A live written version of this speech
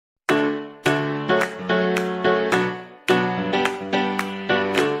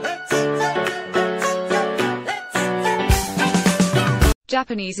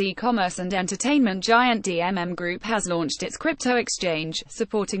Japanese e-commerce and entertainment giant DMM Group has launched its crypto exchange,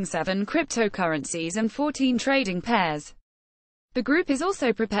 supporting 7 cryptocurrencies and 14 trading pairs. The group is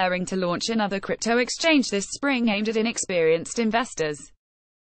also preparing to launch another crypto exchange this spring aimed at inexperienced investors.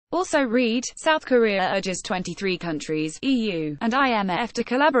 Also read, South Korea urges 23 countries, EU, and IMF to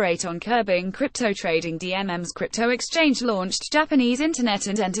collaborate on curbing crypto trading. DMM's crypto exchange launched. Japanese internet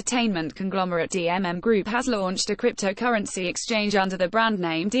and entertainment conglomerate DMM Group has launched a cryptocurrency exchange under the brand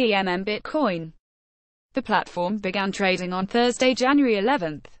name DMM Bitcoin. The platform began trading on Thursday, January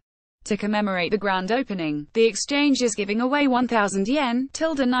 11th. To commemorate the grand opening, the exchange is giving away 1,000 yen,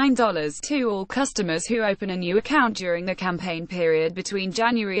 $9 to all customers who open a new account during the campaign period between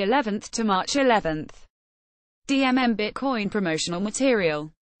January 11th to March 11th. DMM Bitcoin promotional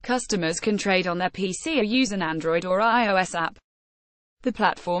material. Customers can trade on their PC or use an Android or iOS app. The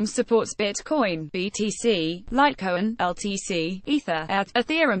platform supports Bitcoin, BTC, Litecoin, LTC, Ether, ETH,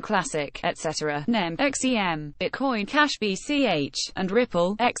 Ethereum Classic, etc., NEM, XEM, Bitcoin Cash BCH, and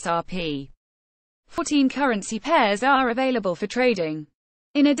Ripple, XRP. 14 currency pairs are available for trading.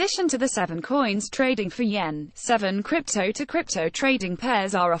 In addition to the 7 coins trading for yen, 7 crypto-to-crypto trading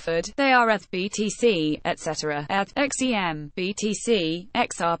pairs are offered. They are ETH, BTC, etc., ETH, XEM, BTC,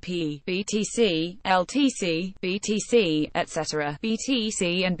 XRP, BTC, LTC, BTC, etc.,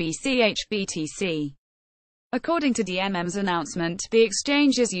 BTC and BCH BTC. According to DMM's announcement, the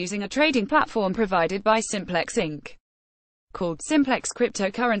exchange is using a trading platform provided by Simplex Inc. called Simplex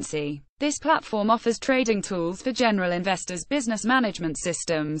Cryptocurrency. This platform offers trading tools for general investors, business management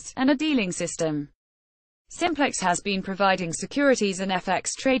systems, and a dealing system. Simplex has been providing securities and FX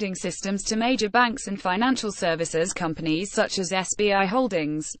trading systems to major banks and financial services companies such as SBI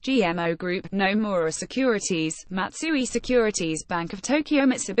Holdings, GMO Group, Nomura Securities, Matsui Securities, Bank of Tokyo,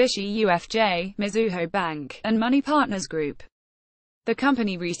 Mitsubishi UFJ, Mizuho Bank, and Money Partners Group. The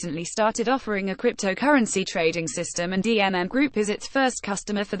company recently started offering a cryptocurrency trading system, and DMM Group is its first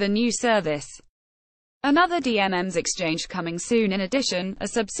customer for the new service. Another DMM's exchange coming soon. In addition, a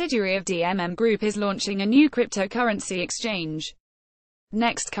subsidiary of DMM Group is launching a new cryptocurrency exchange.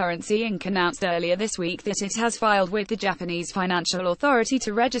 Next Currency Inc. announced earlier this week that it has filed with the Japanese Financial Authority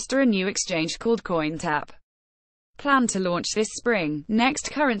to register a new exchange called CoinTap. Planned to launch this spring.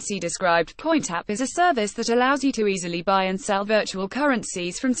 Next Currency described CoinTap as a service that allows you to easily buy and sell virtual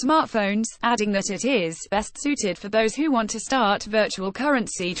currencies from smartphones, adding that it is best suited for those who want to start virtual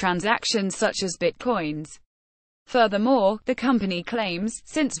currency transactions such as bitcoins. Furthermore, the company claims,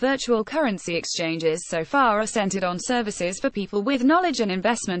 since virtual currency exchanges so far are centered on services for people with knowledge and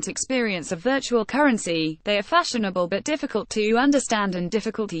investment experience of virtual currency, they are fashionable but difficult to understand and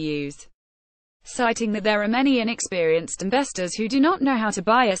difficult to use. Citing that there are many inexperienced investors who do not know how to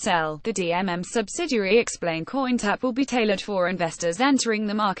buy or sell, the DMM subsidiary explained CoinTap will be tailored for investors entering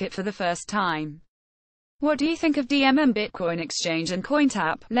the market for the first time. What do you think of DMM Bitcoin Exchange and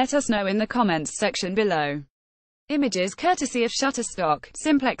CoinTap? Let us know in the comments section below. Images courtesy of Shutterstock,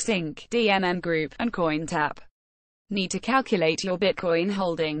 Simplex Inc., DMM Group, and CoinTap. Need to calculate your Bitcoin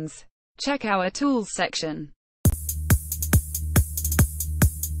holdings? Check our tools section.